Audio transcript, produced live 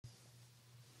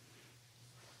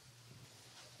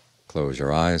Close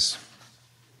your eyes,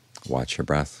 watch your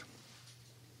breath.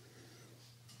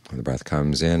 When the breath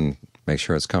comes in, make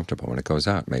sure it's comfortable. When it goes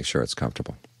out, make sure it's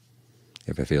comfortable.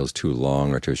 If it feels too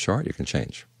long or too short, you can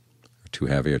change. Or too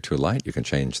heavy or too light, you can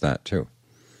change that too.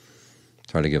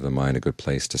 Try to give the mind a good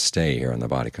place to stay here in the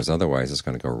body, because otherwise it's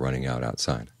going to go running out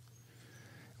outside.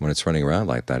 When it's running around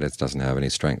like that, it doesn't have any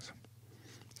strength.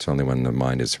 It's only when the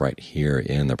mind is right here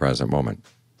in the present moment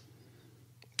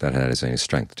that it has any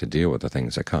strength to deal with the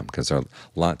things that come, because there are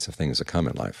lots of things that come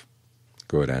in life,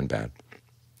 good and bad.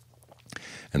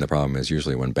 And the problem is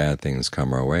usually when bad things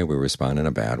come our way, we respond in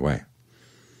a bad way.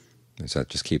 And so that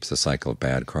just keeps the cycle of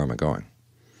bad karma going.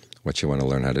 What you want to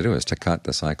learn how to do is to cut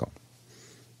the cycle.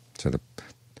 So the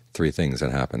three things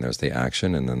that happen: there's the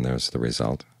action, and then there's the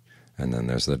result, and then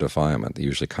there's the defilement that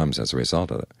usually comes as a result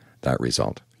of that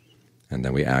result. And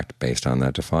then we act based on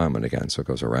that defilement again, so it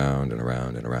goes around and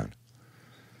around and around.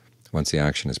 Once the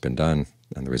action has been done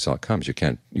and the result comes, you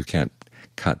can't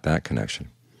cut that connection.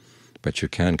 But you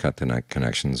can cut the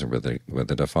connections with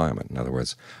the defilement. In other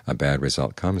words, a bad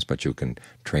result comes, but you can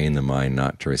train the mind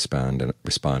not to respond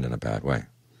in a bad way.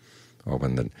 Or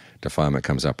when the defilement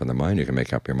comes up in the mind, you can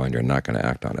make up your mind you're not going to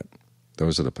act on it.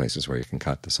 Those are the places where you can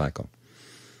cut the cycle.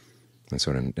 And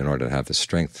so in order to have the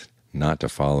strength not to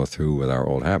follow through with our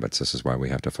old habits, this is why we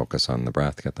have to focus on the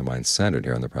breath, get the mind centered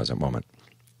here in the present moment.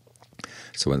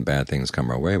 So when bad things come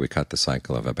our way, we cut the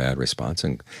cycle of a bad response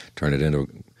and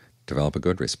develop a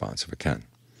good response if we can.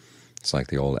 It's like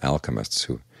the old alchemists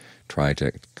who tried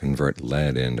to convert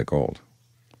lead into gold.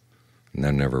 And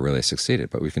that never really succeeded,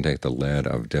 but we can take the lead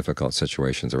of difficult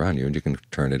situations around you and you can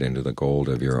turn it into the gold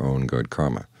of your own good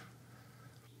karma.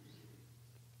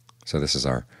 So this is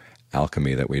our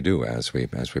alchemy that we do as we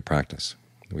practice.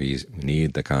 We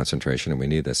need the concentration and we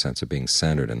need the sense of being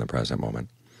centered in the present moment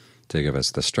to give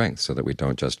us the strength so that we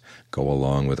don't just go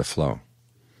along with the flow,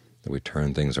 that we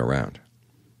turn things around.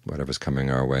 Whatever's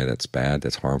coming our way that's bad,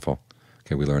 that's harmful,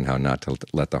 okay, we learn how not to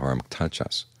let the harm touch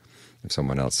us. If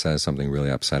someone else says something really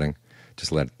upsetting,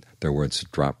 just let their words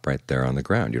drop right there on the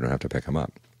ground. You don't have to pick them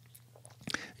up.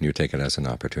 And you take it as an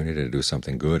opportunity to do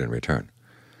something good in return.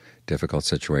 Difficult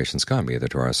situations come, either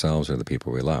to ourselves or the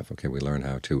people we love. Okay, we learn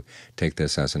how to take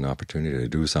this as an opportunity to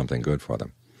do something good for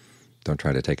them. Don't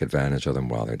try to take advantage of them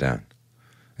while they're down.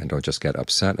 And don't just get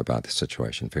upset about the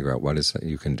situation. Figure out what is that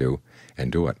you can do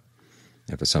and do it.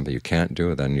 If it's something you can't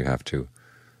do, then you have to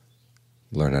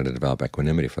learn how to develop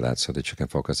equanimity for that so that you can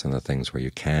focus on the things where you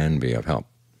can be of help.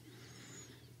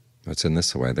 It's in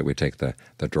this way that we take the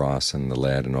dross and the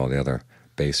lead and all the other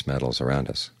base metals around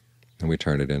us, and we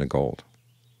turn it into gold.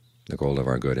 The gold of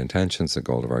our good intentions, the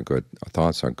gold of our good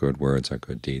thoughts, our good words, our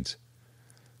good deeds.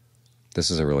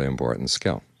 This is a really important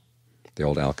skill. The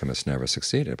old alchemists never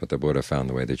succeeded, but the Buddha found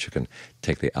the way that you can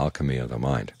take the alchemy of the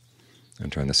mind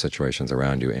and turn the situations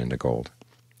around you into gold.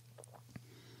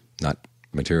 Not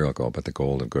material gold, but the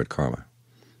gold of good karma.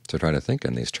 So try to think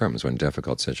in these terms when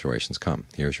difficult situations come.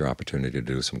 Here's your opportunity to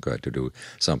do some good, to do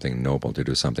something noble, to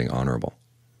do something honorable,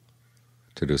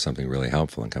 to do something really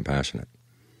helpful and compassionate.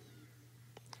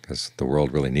 Because the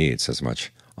world really needs as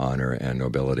much honor and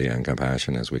nobility and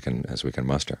compassion as we can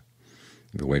muster.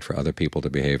 If you wait for other people to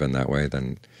behave in that way,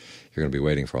 then you're going to be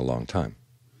waiting for a long time.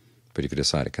 But if you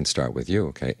decide it can start with you,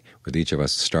 okay, with each of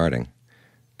us starting,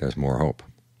 there's more hope.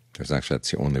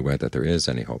 That's the only way that there is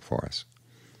any hope for us.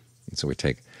 And so we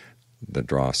take the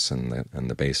dross and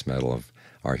the base metal of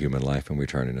our human life and we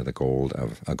turn it into the gold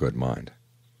of a good mind.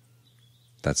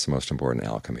 That's the most important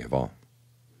alchemy of all.